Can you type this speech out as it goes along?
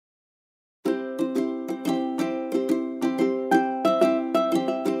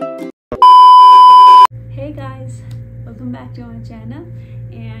guys, welcome back to my channel.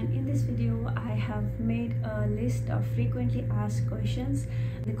 And in this video I have made a list of frequently asked questions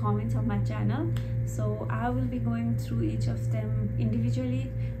in the comments of my channel. So I will be going through each of them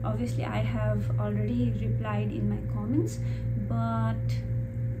individually. Obviously I have already replied in my comments, but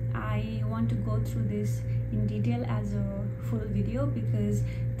I want to go through this in detail as a full video because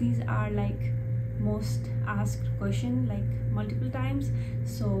these are like most asked question, like multiple times.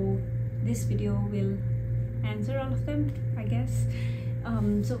 So this video will answer all of them, I guess.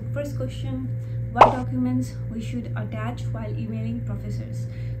 So first question, what documents we should attach while emailing professors?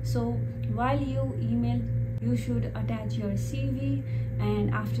 So while you email, you should attach your CV,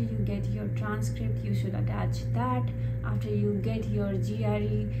 and after you get your transcript you should attach that. After you get your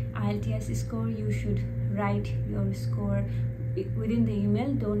GRE IELTS score, you should write your score within the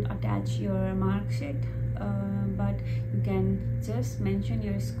email. Don't attach your mark sheet, but you can just mention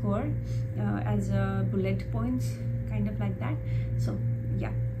your score as a bullet points, kind of like that. So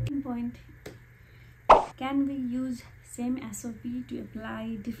yeah. Second point, can we use same SOP to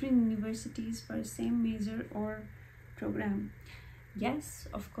apply different universities for same major or program? Yes,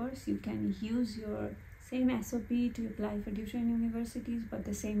 of course you can use your same SOP to apply for different universities but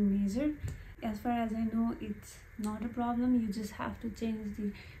the same major. As far as I know, it's not a problem. You just have to change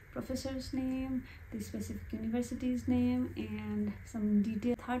the professor's name, the specific university's name, and some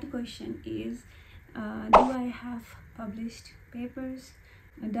detail. Third question is, do I have published papers?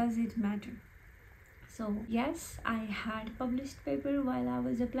 Does it matter? So yes, I had published paper while I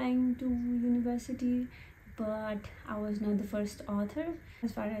was applying to university, but I was not the first author.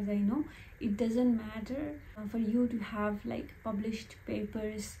 As far as I know, it doesn't matter for you to have like published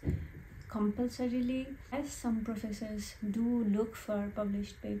papers compulsorily. As some professors do look for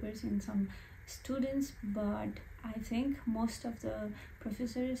published papers in some students, but I think most of the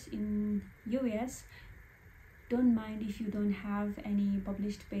professors in US don't mind if you don't have any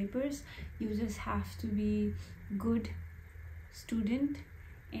published papers. You just have to be good student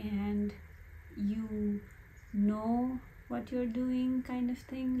and you know what you're doing, kind of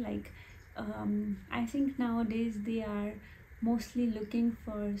thing. Like I think nowadays they are mostly looking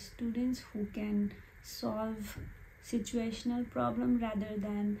for students who can solve situational problem rather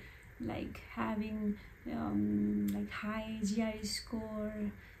than like having like high GRE score,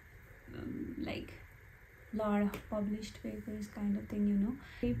 like lot of published papers, kind of thing, you know.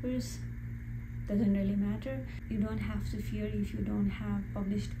 Papers doesn't really matter. You don't have to fear if you don't have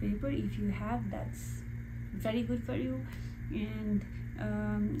published paper. If you have, that's very good for you, and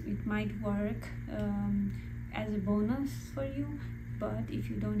it might work as a bonus for you. But if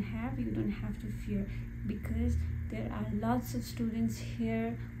you don't have, you don't have to fear, because there are lots of students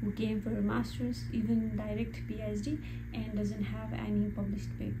here who came for a master's, even direct PhD, and doesn't have any published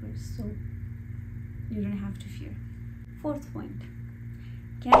papers, so you don't have to fear. Fourth point,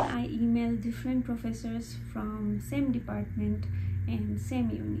 can I email different professors from same department and same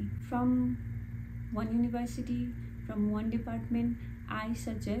uni? From one university, from one department, I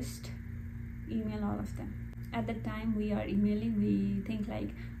suggest email all of them. At the time we are emailing, we think like,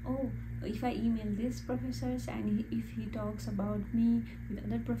 oh, if I email this professors and if he talks about me with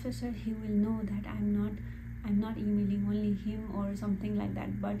other professor, he will know that I'm not emailing only him or something like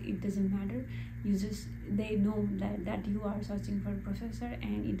that. But it doesn't matter. You just, they know that you are searching for a professor,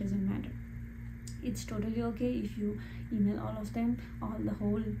 and it doesn't matter. It's totally okay if you email all of them, all the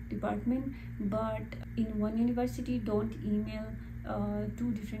whole department. But in one university, don't email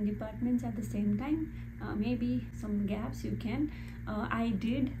two different departments at the same time. Maybe some gaps you can. I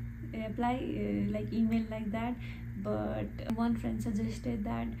did apply like email like that, but one friend suggested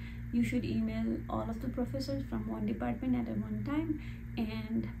that you should email all of the professors from one department at one time,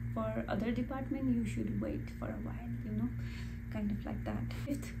 and for other department you should wait for a while, you know, kind of like that.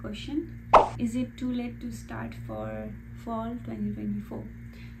 Fifth question, is it too late to start for fall 2024?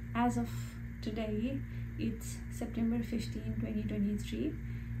 As of today, it's September 15, 2023.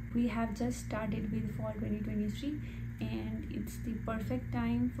 We have just started with fall 2023, and it's the perfect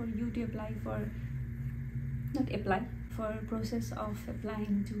time for you to apply for, not apply, for process of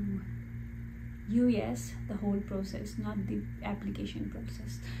applying to US, the whole process, not the application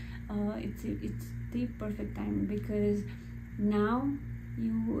process. It's the perfect time, because now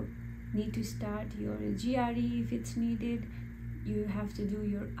you need to start your GRE if it's needed. You have to do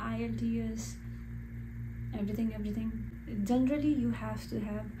your IELTS, everything. Generally you have to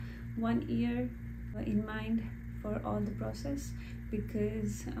have 1 year in mind for all the process,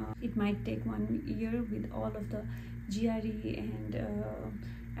 because it might take 1 year with all of the GRE and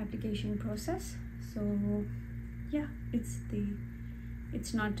application process. So yeah,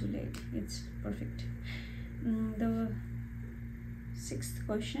 it's not too late, it's perfect. The sixth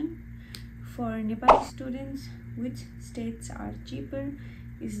question, for Nepali students, which states are cheaper?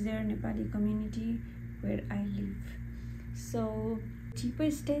 Is there Nepali community where I live? So cheaper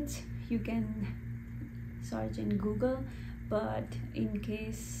states you can search in Google, but in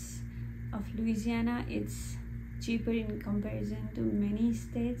case of Louisiana, it's cheaper in comparison to many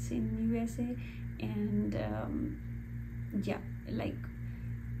states in USA. And yeah, like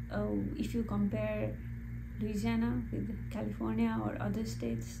if you compare Louisiana with California or other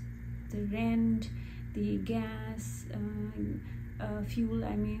states, the rent, the gas, fuel,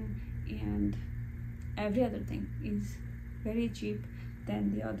 I mean, and every other thing is very cheap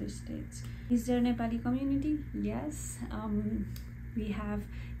than the other states. Is there Nepali community? Yes, we have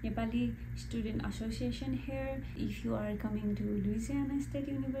Nepali Student Association here. If you are coming to Louisiana State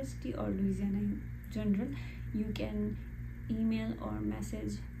University or Louisiana in general, you can email or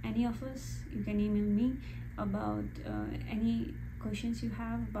message any of us. You can email me about any questions you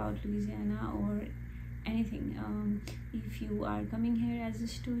have about Louisiana or anything. If you are coming here as a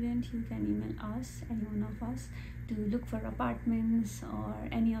student, you can email us, any one of us, to look for apartments or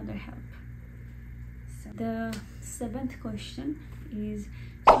any other help. So the seventh question is,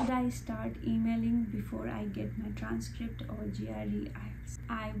 should I start emailing before I get my transcript or GRE IELTS?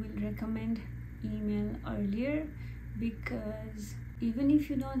 I will recommend email earlier, because even if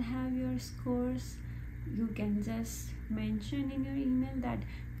you don't have your scores, you can just mention in your email that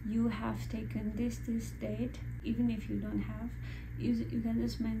you have taken this date. Even if you don't have, you can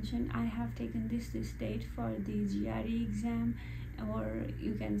just mention, I have taken this date for the GRE exam, or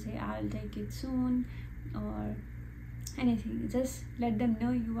you can say I'll take it soon, or anything. Just let them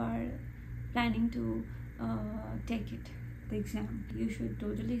know you are planning to take it, the exam. You should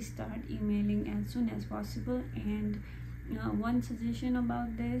totally start emailing as soon as possible. And one suggestion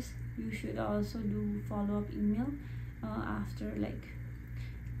about this, you should also do follow-up email after, like,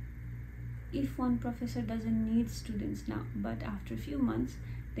 if one professor doesn't need students now, but after a few months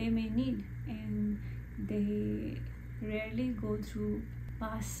they may need, and they rarely go through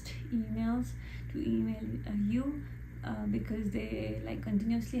past emails to email you, because they like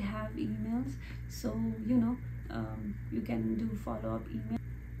continuously have emails. So you can do follow-up email.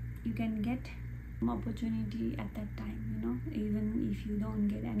 You can get opportunity at that time. Even if you don't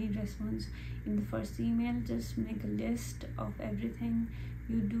get any response in the first email, just make a list of everything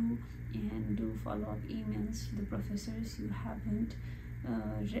you do and do follow-up emails to the professors you haven't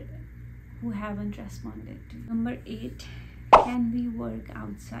who haven't responded to. Number 8, can we work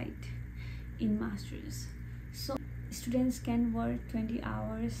outside in masters? So students can work 20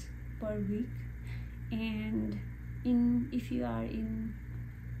 hours per week, and if you are in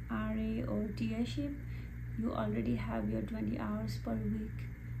RA or TAship, you already have your 20 hours per week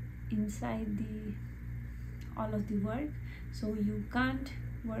inside all of the work, so you can't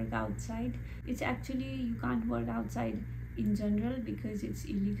work outside. It's actually, you can't work outside in general because it's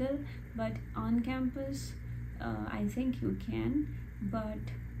illegal, but on campus I think you can, but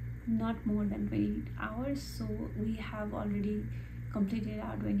not more than 20 hours. So we have already completed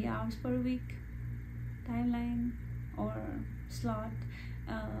our 20 hours per week timeline or slot,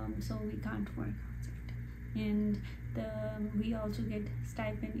 so we can't work outside. And we also get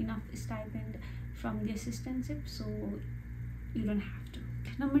enough stipend from the assistantship, so you don't have to.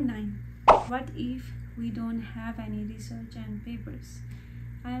 Number 9, what if we don't have any research and papers?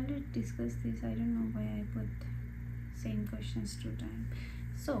 I already discussed this. I don't know why I put same questions 2 times.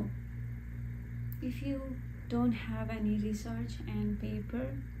 So if you don't have any research and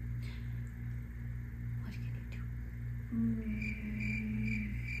paper, what can you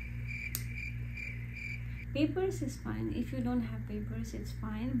do? Papers is fine. If you don't have papers, it's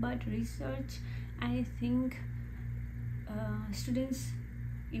fine, but research, I think students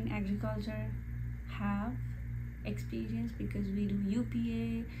in agriculture have experience, because we do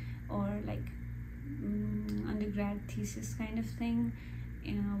UPA or like undergrad thesis kind of thing,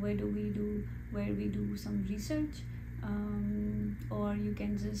 where we do some research, or you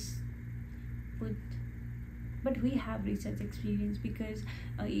can just put, but we have research experience, because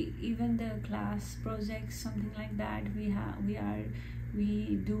even the class projects, something like that,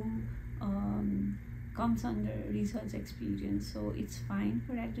 we do comes under research experience, so it's fine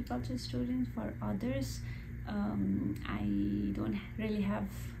for agriculture students. For others, I don't really have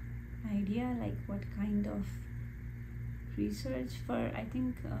idea like what kind of research for. I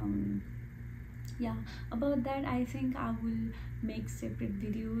think yeah, about that I think I will make separate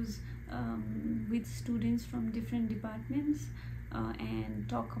videos with students from different departments, and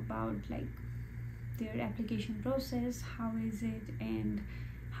talk about like their application process, how is it, and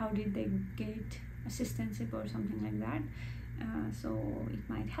how did they get assistantship or something like that. So it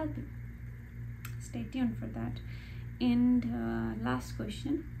might help you. Stay tuned for that. And last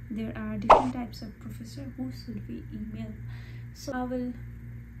question, there are different types of professor. Who should we email? So I will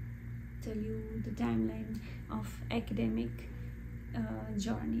tell you the timeline of academic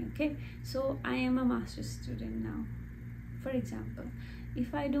journey. Okay, so I am a master's student now. For example,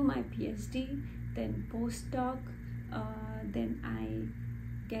 if I do my PhD, then postdoc, then I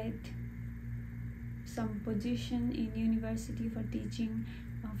get some position in university for teaching,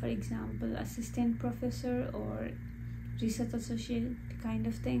 for example, assistant professor or research associate kind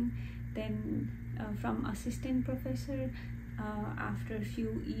of thing. Then from assistant professor, after a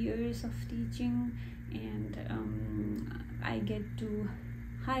few years of teaching, and I get to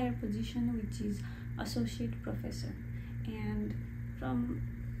higher position, which is associate professor, and from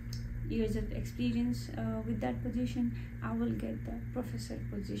years of experience with that position, I will get the professor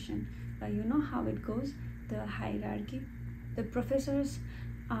position. You know how it goes, the hierarchy. The professors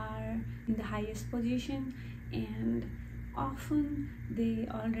are in the highest position, and often they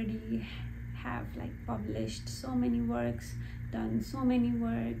already have like published so many works, done so many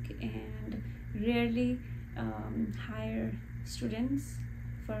work, and rarely hire students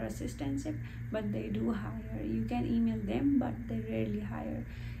for assistantship, but they do hire. You can email them, but they rarely hire.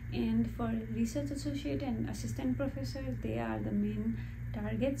 And for research associate and assistant professor, they are the main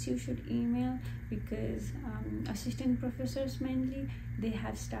targets you should email, because assistant professors mainly, they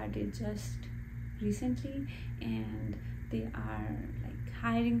have started just recently, and they are like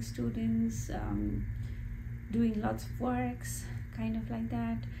hiring students, doing lots of works, kind of like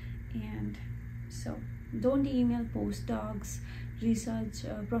that. And so don't email postdocs, research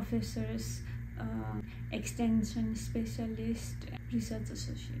professors, extension specialist, research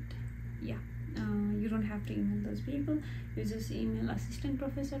associate. Yeah, you don't have to email those people. You just email assistant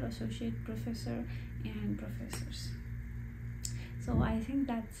professor, associate professor, and professors. So I think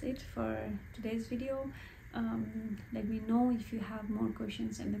that's it for today's video. Let me know if you have more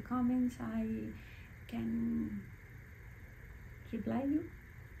questions in the comments. I can reply you.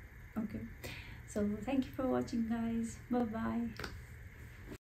 Okay, so thank you for watching, guys. Bye bye.